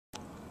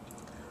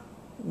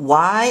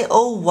Why,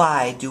 oh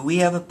why, do we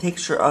have a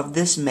picture of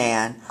this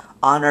man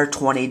on our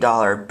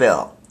 $20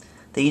 bill?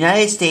 The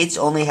United States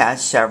only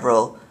has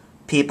several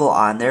people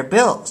on their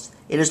bills.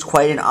 It is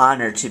quite an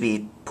honor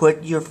to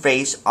put your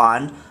face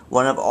on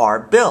one of our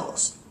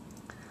bills.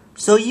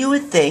 So you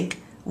would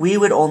think we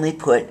would only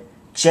put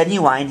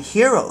genuine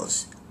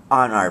heroes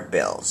on our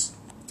bills.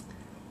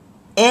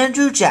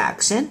 Andrew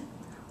Jackson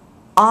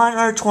on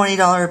our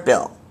 $20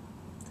 bill.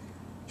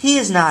 He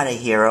is not a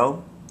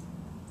hero.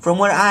 From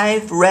what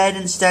I've read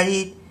and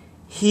studied,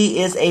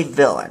 he is a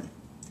villain.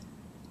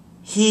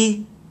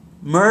 He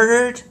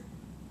murdered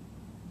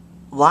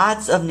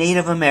lots of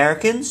Native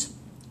Americans.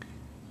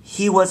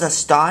 He was a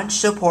staunch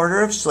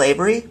supporter of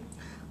slavery,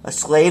 a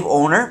slave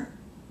owner,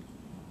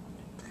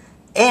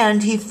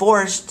 and he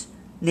forced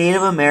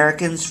Native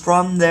Americans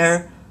from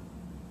their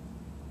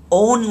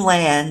own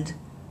land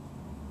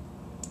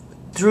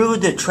through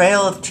the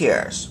Trail of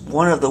Tears,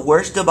 one of the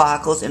worst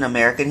debacles in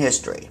American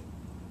history.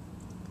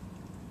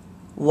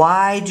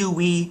 Why do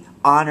we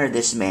honor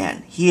this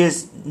man? He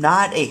is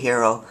not a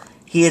hero.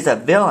 He is a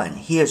villain.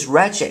 He is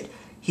wretched.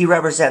 He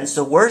represents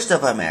the worst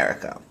of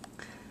America.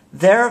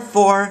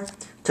 Therefore,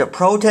 to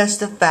protest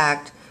the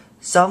fact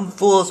some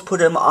fools put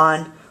him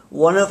on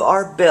one of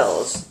our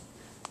bills,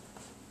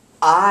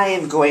 I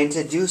am going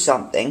to do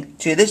something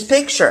to this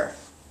picture.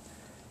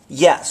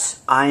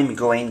 Yes, I'm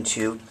going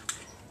to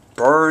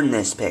burn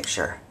this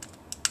picture.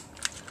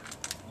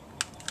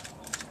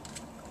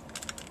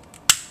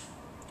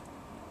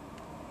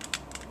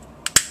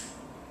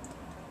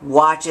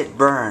 Watch it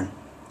burn.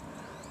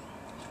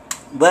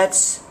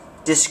 Let's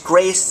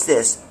disgrace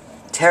this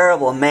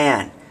terrible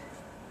man.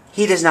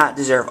 He does not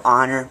deserve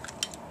honor.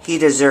 He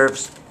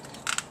deserves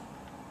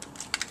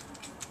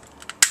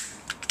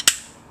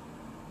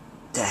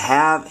to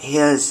have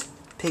his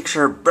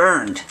picture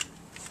burned.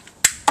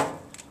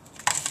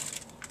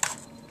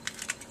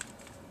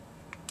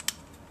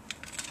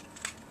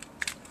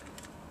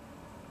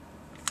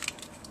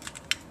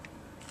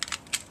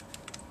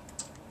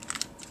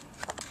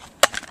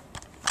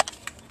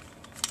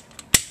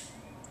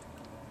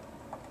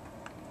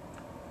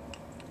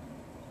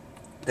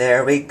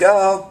 There we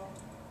go.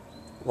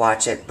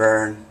 Watch it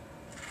burn.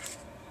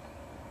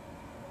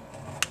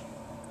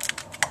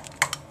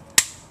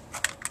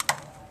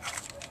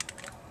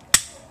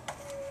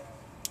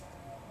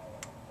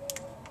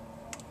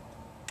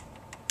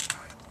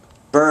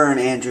 Burn,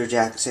 Andrew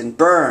Jackson.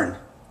 Burn.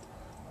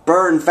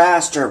 Burn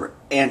faster,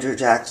 Andrew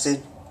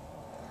Jackson.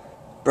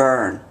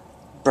 Burn.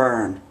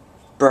 Burn.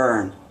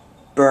 Burn.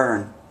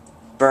 Burn.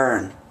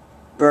 Burn.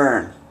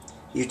 Burn.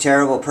 You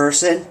terrible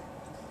person.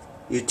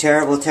 You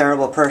terrible,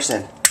 terrible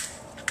person.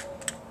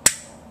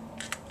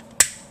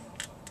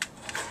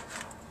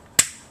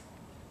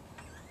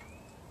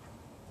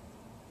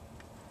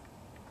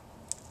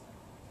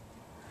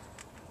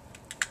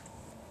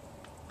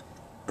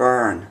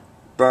 Burn.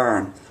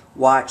 Burn.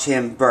 Watch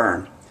him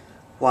burn.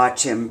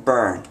 Watch him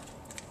burn.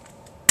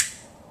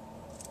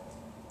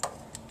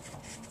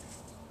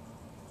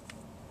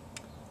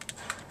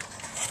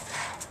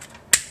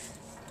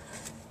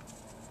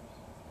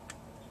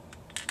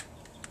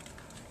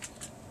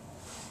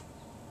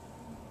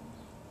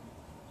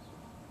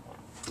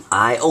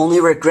 I only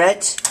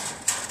regret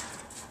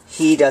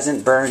he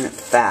doesn't burn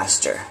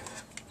faster.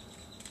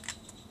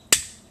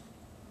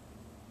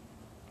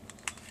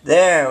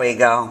 There we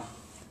go.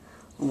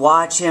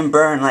 Watch him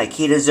burn like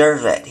he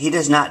deserves it. He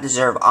does not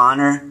deserve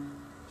honor.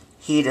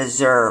 He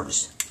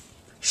deserves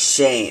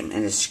shame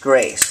and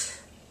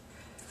disgrace.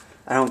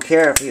 I don't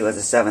care if he was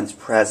the 7th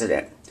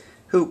president.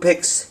 Who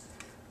picks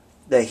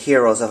the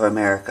heroes of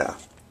America?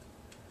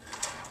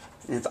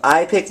 And if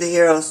I picked the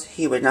heroes,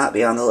 he would not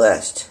be on the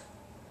list.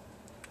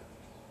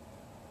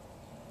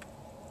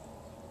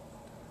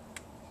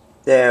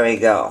 There we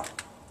go.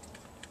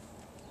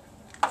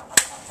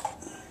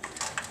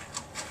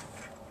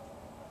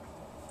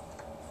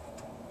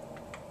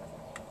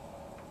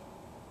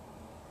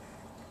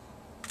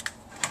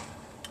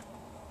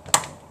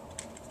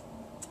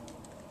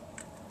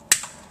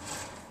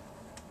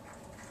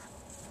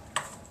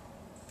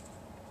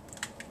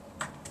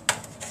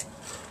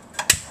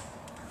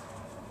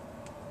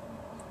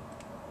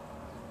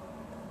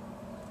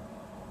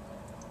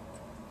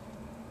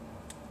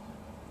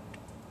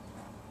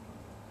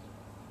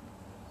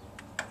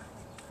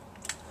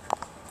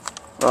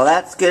 Well,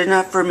 that's good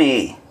enough for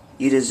me.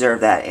 You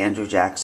deserve that, Andrew Jackson.